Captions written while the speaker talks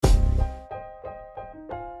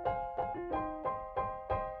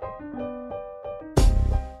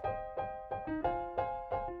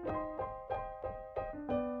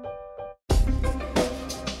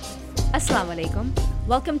Assalamu alaikum.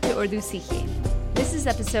 Welcome to Urdu Seekhiye. This is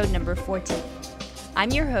episode number 14.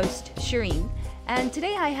 I'm your host, Shireen, and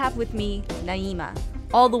today I have with me Naeema,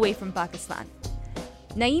 all the way from Pakistan.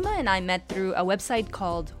 Naeema and I met through a website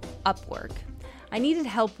called Upwork. I needed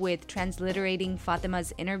help with transliterating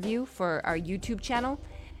Fatima's interview for our YouTube channel,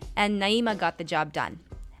 and Naeema got the job done.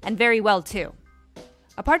 And very well, too.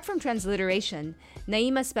 Apart from transliteration,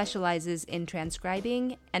 Naeema specializes in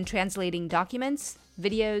transcribing and translating documents,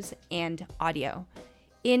 videos, and audio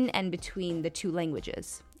in and between the two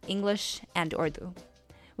languages, English and Urdu.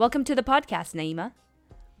 Welcome to the podcast, Naeema.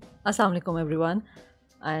 Assalamu alaikum, everyone,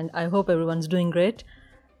 and I hope everyone's doing great.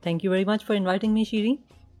 Thank you very much for inviting me, Shiri.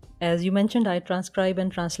 As you mentioned, I transcribe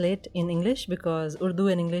and translate in English because Urdu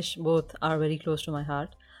and English both are very close to my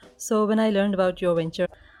heart. So when I learned about your venture,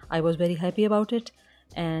 I was very happy about it,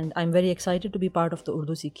 and I'm very excited to be part of the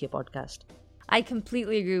Urdu Seekhiye podcast. I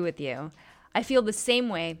completely agree with you. I feel the same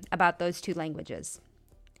way about those two languages.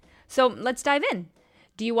 So let's dive in.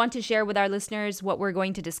 Do you want to share with our listeners what we're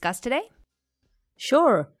going to discuss today?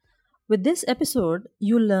 Sure. With this episode,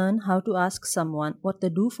 you'll learn how to ask someone what they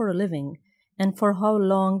do for a living and for how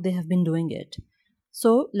long they have been doing it.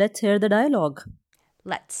 So let's hear the dialogue.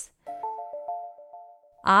 Let's.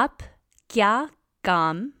 आप क्या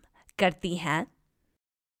काम करती हैं?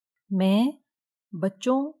 मैं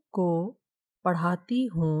बच्चों को पढ़ाती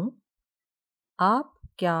हूँ. आप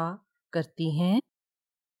क्या करती हैं?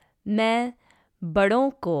 मैं बड़ों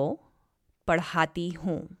को पढ़ाती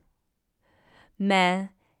हूँ. मैं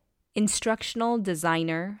इंस्ट्रक्शनल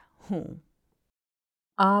डिज़ाइनर हूँ.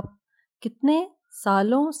 आप कितने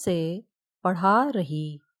सालों से पढ़ा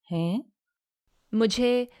रही हैं?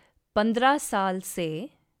 मुझे 15 साल से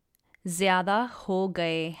ज़्यादा हो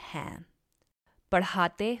गए हैं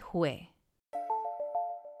पढ़ाते हुए.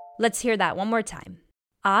 Let's hear that one more time.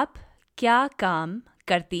 आप क्या काम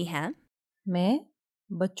करती हैं? मैं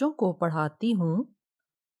बच्चों को पढ़ाती हूँ.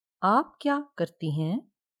 आप क्या करती हैं?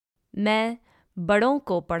 मैं बड़ों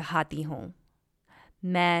को पढ़ाती हूँ.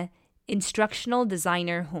 मैं इंस्ट्रक्शनल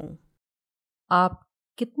डिज़ाइनर हूँ. आप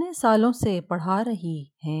कितने सालों से पढ़ा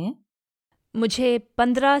रही हैं? मुझे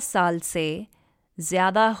 15 साल से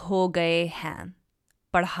ज़्यादा हो गए हैं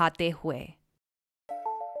पढ़ाते हुए.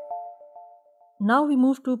 Now we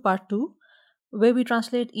move to part 2, where we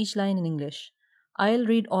translate each line in English. I'll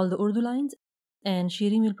read all the Urdu lines and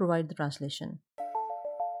Shireen will provide the translation.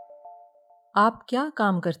 आप क्या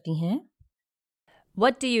काम करती हैं?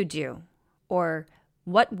 What do you do? Or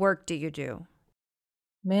what work do you do?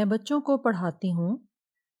 मैं बच्चों को पढ़ाती हूँ.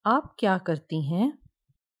 आप क्या करती हैं?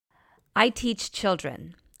 I teach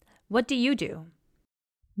children. What do you do?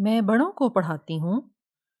 मैं बड़ों को पढ़ाती हूँ.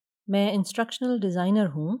 मैं इंस्ट्रक्शनल डिज़ाइनर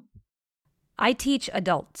हूँ. I teach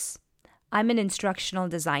adults. I'm an instructional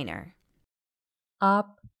designer.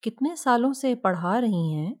 आप कितने सालों से पढ़ा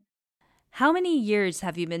रही हैं? How many years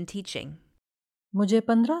have you been teaching? मुझे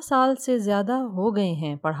 15 साल से ज़्यादा हो गए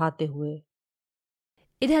हैं पढ़ाते हुए.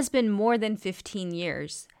 It has been more than 15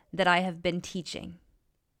 years that I have been teaching.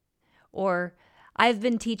 Or, I've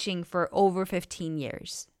been teaching for over 15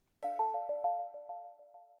 years.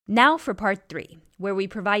 Now for part 3, where we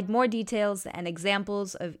provide more details and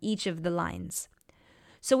examples of each of the lines.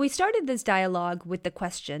 So we started this dialogue with the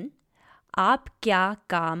question, आप क्या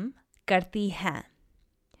काम करती हैं?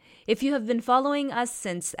 If you have been following us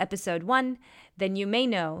since episode 1, then you may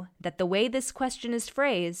know that the way this question is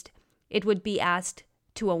phrased, it would be asked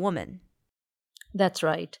to a woman. That's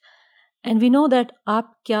right. And we know that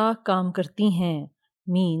आप क्या काम करती हैं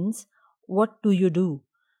means what do you do?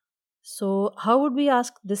 So how would we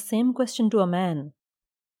ask this same question to a man?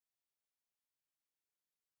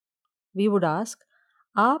 We would ask,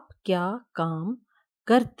 आप क्या काम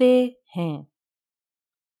करते हैं?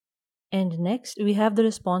 And next we have the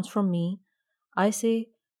response from me. I say,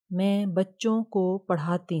 मैं बच्चों को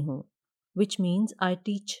पढ़ाती हूँ, which means I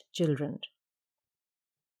teach children.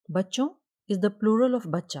 बच्चों is the plural of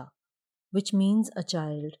बच्चा, which means a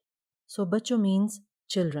child. So बच्चों means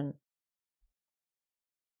children.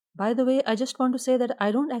 By the way, I just want to say that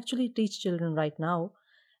I don't actually teach children right now,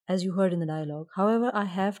 as you heard in the dialogue. However, I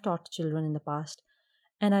have taught children in the past,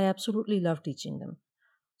 and I absolutely love teaching them.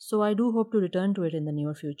 So I do hope to return to it in the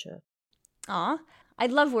near future. Aw, I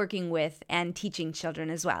love working with and teaching children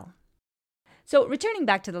as well. So returning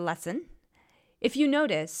back to the lesson, if you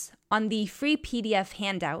notice, on the free PDF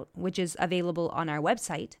handout, which is available on our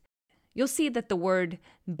website, you'll see that the word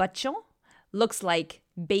bachon looks like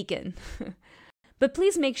bacon. But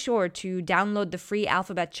please make sure to download the free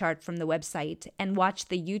alphabet chart from the website and watch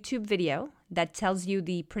the YouTube video that tells you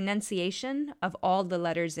the pronunciation of all the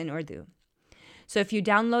letters in Urdu. So if you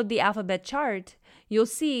download the alphabet chart, you'll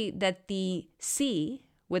see that the C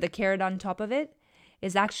with a caret on top of it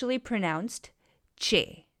is actually pronounced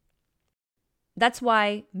che. That's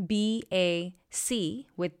why BAC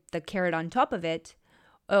with the caret on top of it,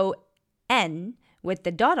 ON with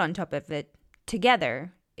the dot on top of it,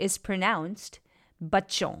 together is pronounced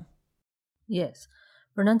bachon. Yes,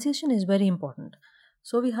 pronunciation is very important.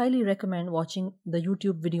 So we highly recommend watching the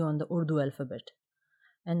YouTube video on the Urdu alphabet.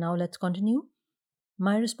 And now let's continue.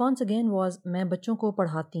 My response again was मैं बच्चों को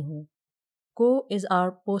पढ़ाती हूँ. को is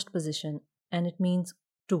our post position and it means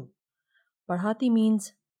to. पढ़ाती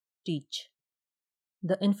means teach.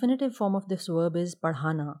 The infinitive form of this verb is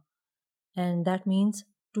पढ़ाना and that means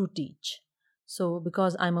to teach. So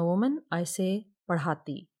because I'm a woman, I say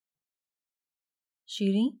पढ़ाती.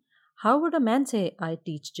 Shiri, how would a man say I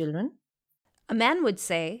teach children? A man would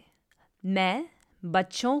say, मैं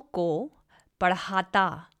बच्चों को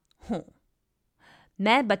पढ़ाता हूँ.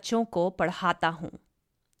 मैं बच्चों को पढ़ाता हूँ.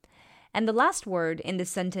 And the last word in this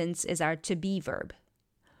sentence is our to be verb.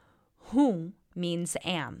 हूँ means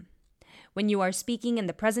am. When you are speaking in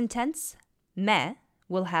the present tense, मैं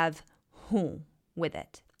will have हूँ with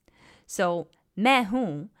it. So, मैं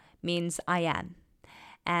हूँ means I am.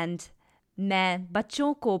 And मैं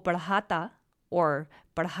बच्चों को पढ़ाता or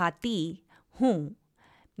पढ़ाती हूँ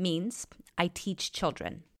means I teach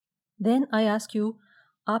children. Then I ask you,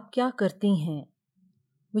 आप क्या करती हैं?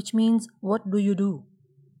 Which means, what do you do?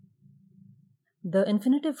 The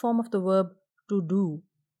infinitive form of the verb to do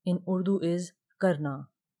in Urdu is karna.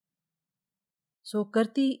 So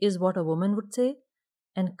karti is what a woman would say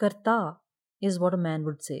and karta is what a man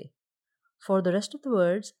would say. For the rest of the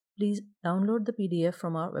words, please download the PDF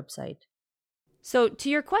from our website. So to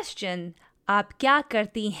your question, आप क्या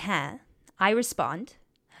करती हैं? I respond,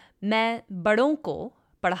 मैं बड़ों को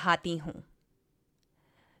पढ़ाती हूँ.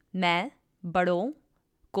 मैं बड़ों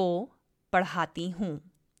को पढ़ाती हूँ.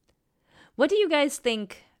 What do you guys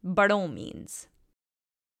think बड़ों means?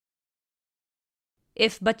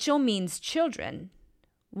 If बच्चों means children,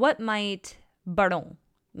 what might बड़ों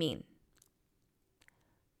mean?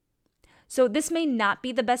 So this may not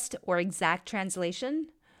be the best or exact translation,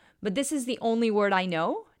 but this is the only word I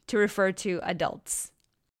know to refer to adults.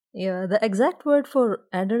 Yeah, the exact word for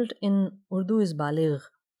adult in Urdu is baligh,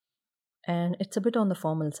 and it's a bit on the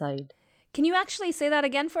formal side. Can you actually say that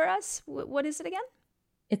again for us? What is it again?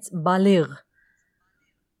 It's baligh.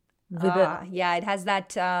 Yeah, it has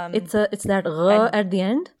that. It's that r at the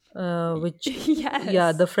end, which Yes.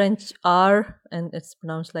 Yeah, the French R, and it's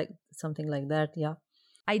pronounced like something like that. Yeah.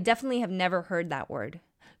 I definitely have never heard that word.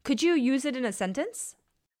 Could you use it in a sentence?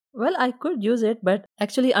 Well, I could use it, but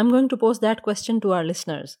actually, I'm going to pose that question to our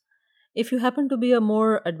listeners. If you happen to be a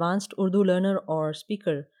more advanced Urdu learner or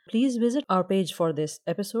speaker, please visit our page for this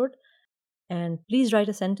episode and please write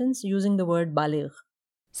a sentence using the word baligh.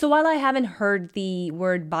 So while I haven't heard the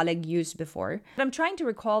word baligh used before, I'm trying to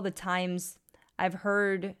recall the times I've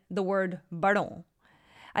heard the word baron.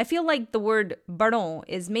 I feel like the word baron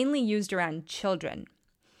is mainly used around children.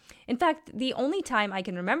 In fact, the only time I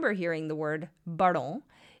can remember hearing the word baron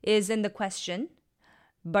is in the question,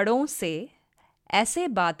 बड़ों से ऐसे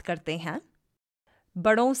बात करते हैं?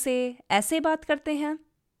 बड़ों से ऐसे बात करते हैं?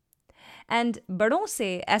 And बड़ों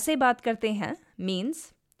से ऐसे बात करते हैं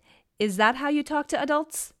means, is that how you talk to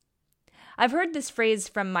adults? I've heard this phrase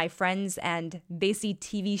from my friends and Desi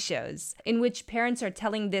TV shows in which parents are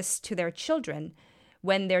telling this to their children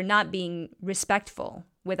when they're not being respectful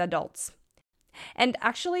with adults. And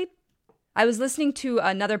actually, I was listening to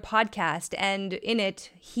another podcast and in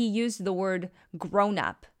it, he used the word grown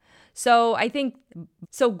up. So I think,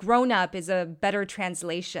 grown up is a better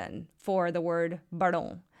translation for the word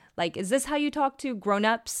baron. Like, is this how you talk to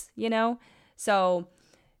grown-ups, you know? So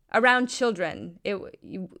around children,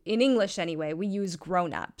 in English anyway, we use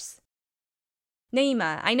grown-ups.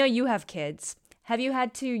 Naima, I know you have kids. Have you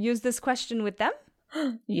had to use this question with them?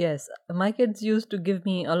 Yes, my kids used to give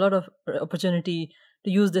me a lot of opportunity to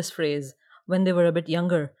use this phrase when they were a bit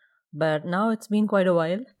younger. But now it's been quite a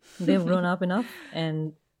while. They've grown up enough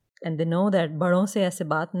and they know that baron se aise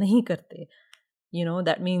baat nahi karte. You know,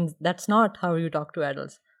 that means that's not how you talk to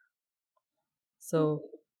adults. So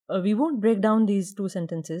we won't break down these two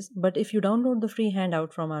sentences, but if you download the free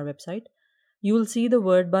handout from our website, you will see the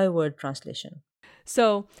word-by-word translation.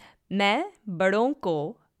 So, मैं बड़ों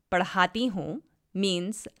को पढ़ाती हूँ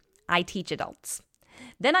means I teach adults.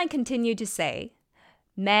 Then I continue to say,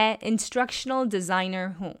 मैं instructional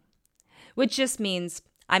designer हूँ, which just means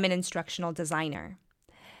I'm an instructional designer.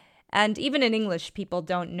 And even in English, people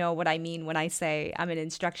don't know what I mean when I say I'm an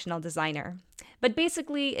instructional designer. But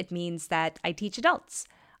basically, it means that I teach adults.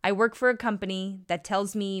 I work for a company that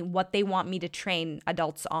tells me what they want me to train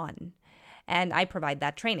adults on, and I provide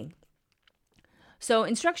that training. So,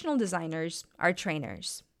 instructional designers are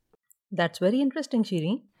trainers. That's very interesting,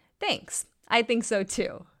 Shiri. Thanks. I think so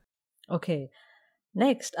too. Okay.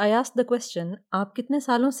 Next, I asked the question, आप कितने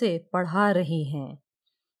सालों से पढ़ा रही हैं?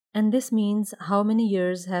 And this means how many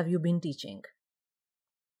years have you been teaching?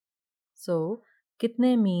 So,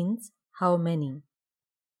 कितने means how many.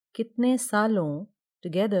 कितने सालों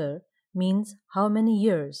together means how many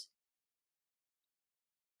years.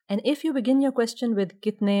 And if you begin your question with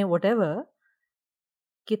कितने whatever,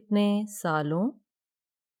 कितने सालों,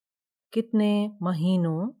 कितने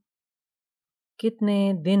महीनों,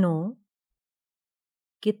 कितने दिनों,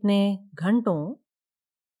 कितने घंटों,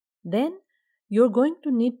 then you're going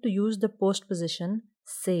to need to use the postposition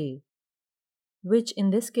se, which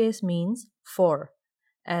in this case means for,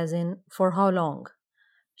 as in for how long.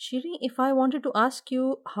 Shiri, if I wanted to ask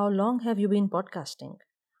you how long have you been podcasting,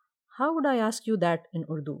 how would I ask you that in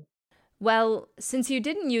Urdu? Well, since you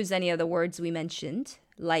didn't use any of the words we mentioned,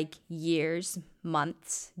 like years,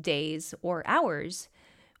 months, days, or hours,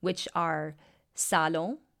 which are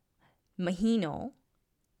salon, mahino,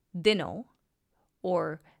 dino,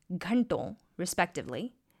 or ghanton,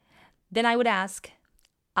 respectively, then I would ask,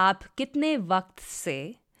 आप कितने वक्त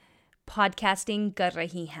से podcasting कर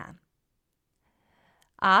रही हैं?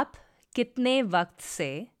 आप कितने वक्त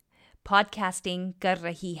से podcasting कर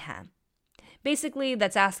रही हैं? Basically,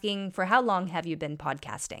 that's asking for how long have you been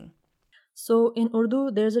podcasting? So in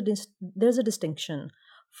Urdu, there's a distinction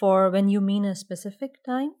for when you mean a specific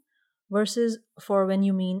time versus for when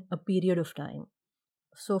you mean a period of time.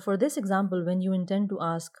 So for this example, when you intend to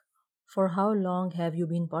ask, for how long have you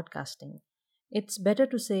been podcasting? It's better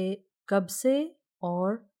to say kab se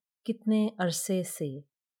or kitne arse se.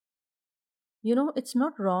 You know, it's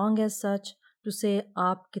not wrong as such to say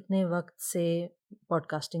aap kitne waqt se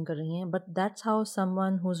podcasting kar rahi hain, but that's how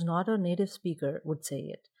someone who's not a native speaker would say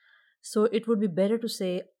it. So it would be better to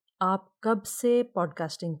say aap kab se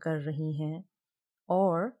podcasting kar rahi hain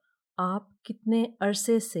or aap kitne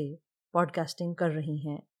arse se podcasting kar rahi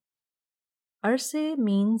hain. Arse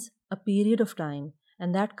means a period of time,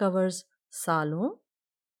 and that covers salon,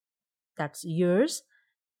 that's years,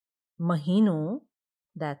 mahino,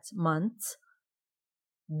 that's months,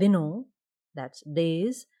 dino, that's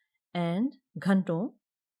days, and ghanton,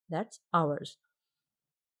 that's hours.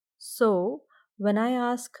 So, when I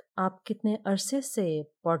ask आप कितने अरसे से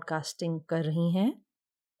podcasting कर रही हैं,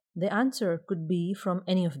 the answer could be from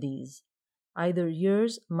any of these, either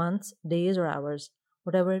years, months, days, or hours,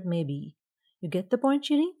 whatever it may be. You get the point,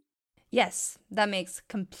 Shiri? Yes, that makes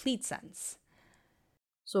complete sense.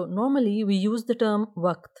 So, normally we use the term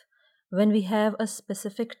waqt when we have a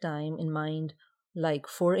specific time in mind, like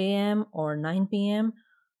 4 a.m. or 9 p.m.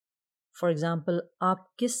 For example, आप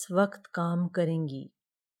किस वक्त काम करेंगी?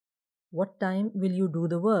 What time will you do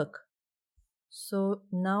the work? So,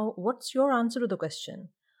 now what's your answer to the question?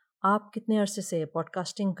 आप कितने अरसे से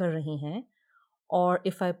podcasting कर रही हैं? Or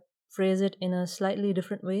if I phrase it in a slightly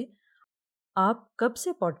different way, आप कब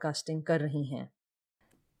से podcasting कर रही हैं?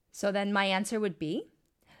 So then my answer would be,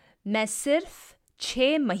 मैं सिर्फ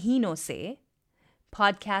 6 महीनों से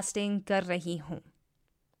podcasting कर रही हूँ.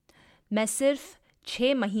 मैं सिर्फ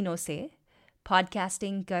 6 महीनों से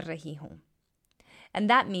podcasting कर रही हूँ. And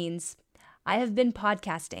that means I have been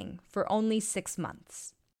podcasting for only 6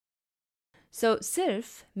 months. So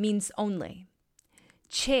sirf means only.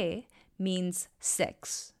 Che means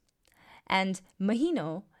 6. And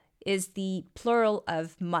mahino is the plural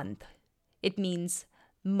of month. It means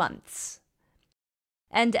months.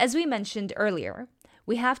 And as we mentioned earlier,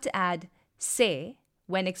 we have to add se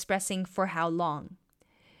when expressing for how long.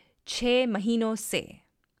 Che mahino se.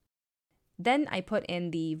 Then I put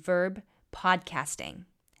in the verb podcasting.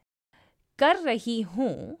 Kar rahi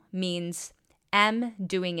hoon means am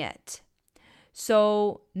doing it.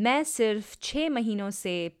 So, मैं सिर्फ 6 महीनों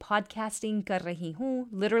से podcasting कर रही हूँ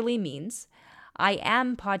literally means I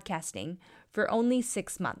am podcasting for only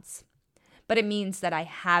 6 months. But it means that I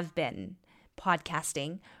have been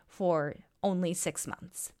podcasting for only 6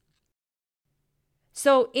 months.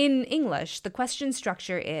 So, in English, the question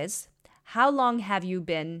structure is, how long have you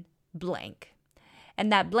been blank? And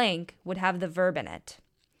that blank would have the verb in it.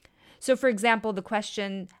 So, for example, the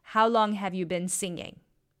question, how long have you been singing?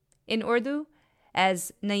 In Urdu,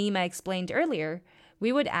 as Naima explained earlier,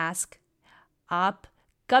 we would ask, आप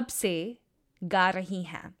कब से गा रही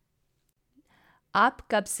हैं? आप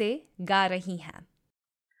कब से गा रही हैं?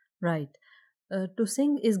 Right. To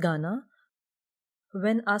sing is gana.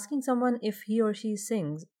 When asking someone if he or she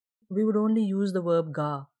sings, we would only use the verb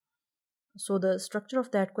ga. So the structure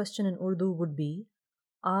of that question in Urdu would be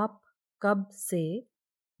आप कब से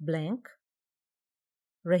blank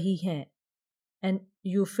रही हैं, and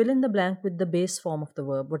you fill in the blank with the base form of the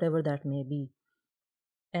verb, whatever that may be.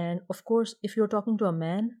 And of course, if you're talking to a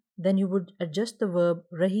man, then you would adjust the verb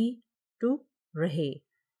rahi to rahe.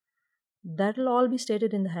 That'll all be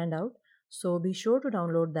stated in the handout, so be sure to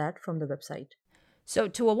download that from the website. So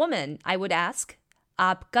to a woman, I would ask,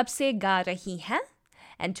 आप कब से गा रही हैं?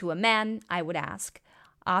 And to a man, I would ask,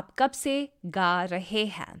 आप कब से गा रहे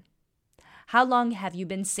हैं? How long have you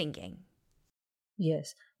been singing?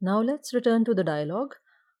 Yes, now let's return to the dialogue.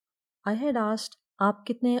 I had asked, आप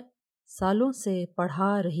कितने सालों से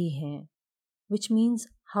पढ़ा रही हैं? Which means,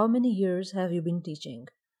 how many years have you been teaching?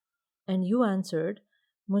 And you answered,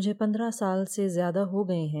 मुझे 15 साल से ज़्यादा हो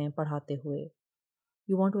गए हैं पढ़ाते हुए.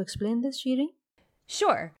 You want to explain this, Shirin?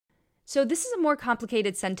 Sure. So this is a more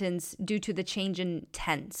complicated sentence due to the change in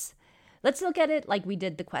tense. Let's look at it like we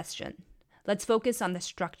did the question. Let's focus on the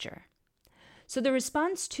structure. So the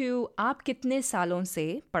response to आप कितने सालों से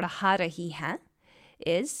पढ़ा रही हैं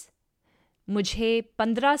is मुझे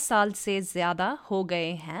 15 साल से ज़्यादा हो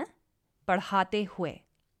गए हैं पढ़ाते हुए.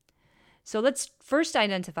 So let's first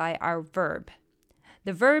identify our verb.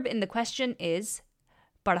 The verb in the question is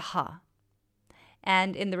पढ़ा.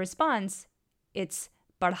 And in the response, it's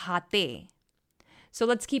पढ़ाते. So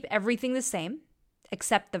let's keep everything the same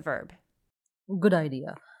except the verb. Good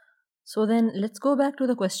idea. So then let's go back to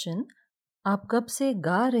the question. आप कब से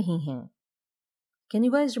गा रही हैं? Can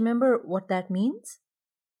you guys remember what that means?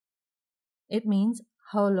 It means,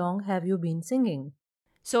 how long have you been singing?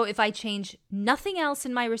 So if I change nothing else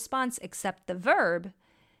in my response except the verb,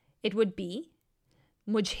 it would be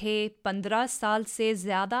मुझे 15 साल से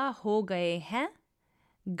ज़्यादा हो गए हैं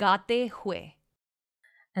गाते हुए.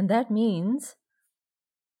 And that means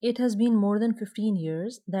it has been more than 15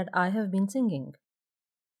 years that I have been singing.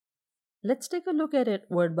 Let's take a look at it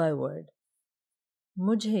word by word.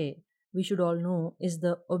 मुझे, we should all know, is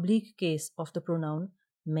the oblique case of the pronoun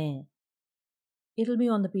मैं. It'll be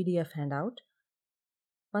on the PDF handout.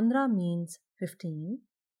 15 means 15.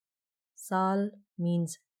 Saal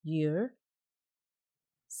means year.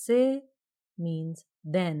 Se means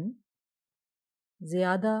then.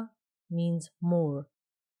 Zyada means more.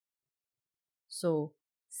 So,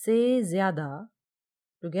 se zyada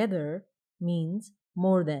together means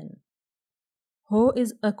more than. Ho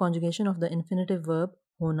is a conjugation of the infinitive verb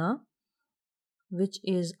hona, which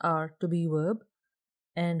is our to be verb,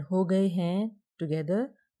 and ho gaye hain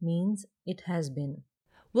together means it has been.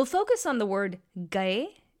 We'll focus on the word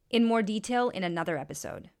gaye in more detail in another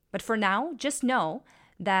episode. But for now, just know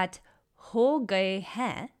that ho gaye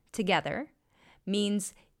hain together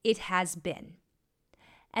means it has been.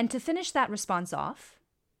 And to finish that response off,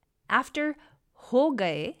 after ho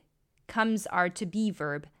gaye comes our to be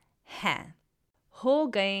verb hain. Ho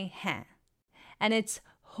gaye hain. And it's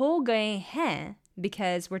ho gaye hain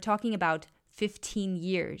because we're talking about 15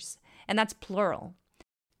 years, and that's plural.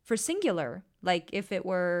 For singular, like if it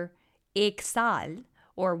were ek saal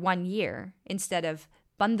or 1 year instead of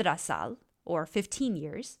 15 saal or 15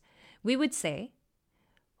 years, we would say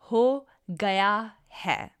ho gaya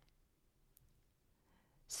hai.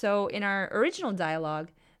 So in our original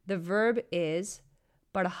dialogue, the verb is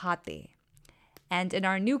padhate. And in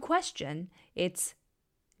our new question, it's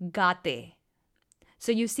gate.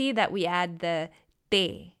 So you see that we add the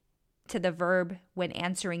te to the verb when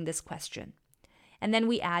answering this question. And then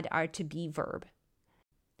we add our to be verb.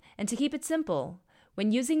 And to keep it simple,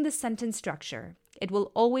 when using the sentence structure, it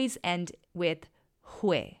will always end with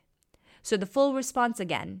hue. So the full response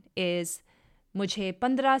again is मुझे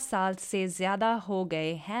 15 साल से ज़्यादा हो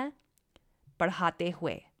गए हैं पढ़ाते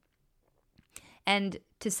हुए. And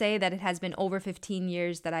to say that it has been over 15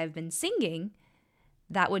 years that I've been singing,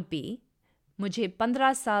 that would be मुझे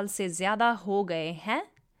 15 साल से ज़्यादा हो गए हैं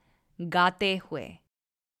गाते हुए.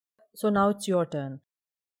 So now it's your turn.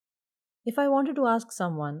 If I wanted to ask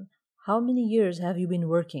someone, how many years have you been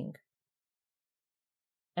working?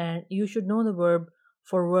 And you should know the verb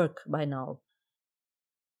for work by now.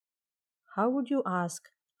 How would you ask,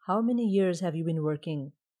 how many years have you been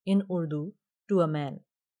working in Urdu to a man?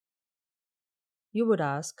 You would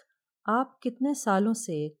ask, आप कितने सालों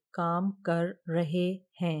से काम कर रहे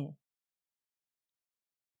हैं?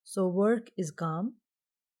 So work is काम,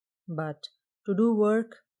 but to do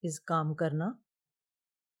work is काम करना.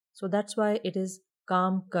 So that's why it is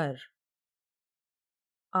काम कर.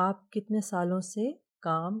 आप कितने सालों से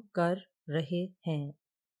काम कर रहे हैं?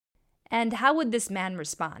 And how would this man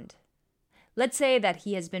respond? Let's say that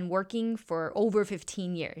he has been working for over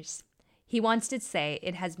 15 years. He wants to say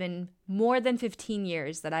it has been more than 15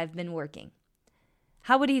 years that I've been working.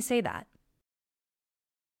 How would he say that?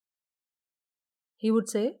 He would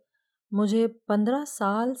say, मुझे 15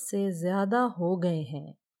 साल से ज़्यादा हो गए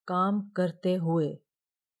हैं काम करते हुए.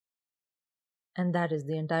 And that is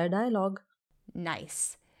the entire dialogue.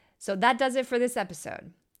 Nice. So that does it for this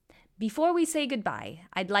episode. Before we say goodbye,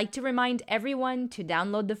 I'd like to remind everyone to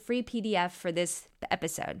download the free PDF for this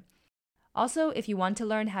episode. Also, if you want to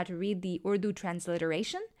learn how to read the Urdu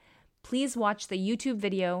transliteration, please watch the YouTube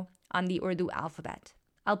video on the Urdu alphabet.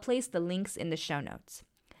 I'll place the links in the show notes.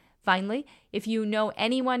 Finally, if you know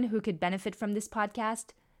anyone who could benefit from this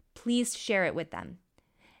podcast, please share it with them.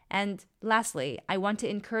 And lastly, I want to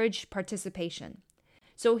encourage participation.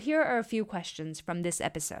 So here are a few questions from this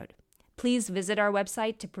episode. Please visit our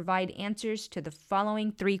website to provide answers to the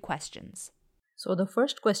following 3 questions. So the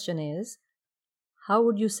first question is, how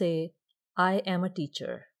would you say, I am a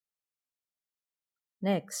teacher?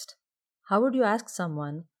 Next, how would you ask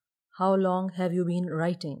someone, how long have you been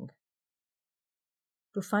writing?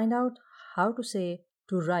 To find out how to say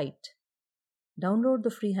to write, download the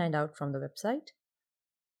free handout from the website.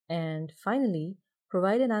 And finally,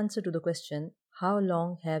 provide an answer to the question, how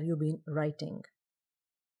long have you been writing?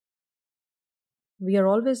 We are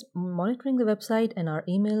always monitoring the website and our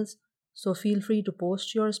emails, so feel free to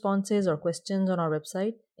post your responses or questions on our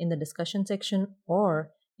website in the discussion section,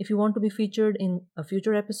 or if you want to be featured in a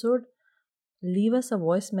future episode, leave us a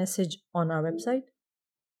voice message on our website,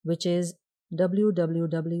 which is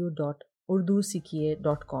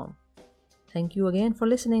www.urdusikhiye.com. Thank you again for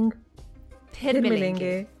listening. फिर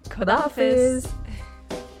मिलेंगे। खुदा हाफिज।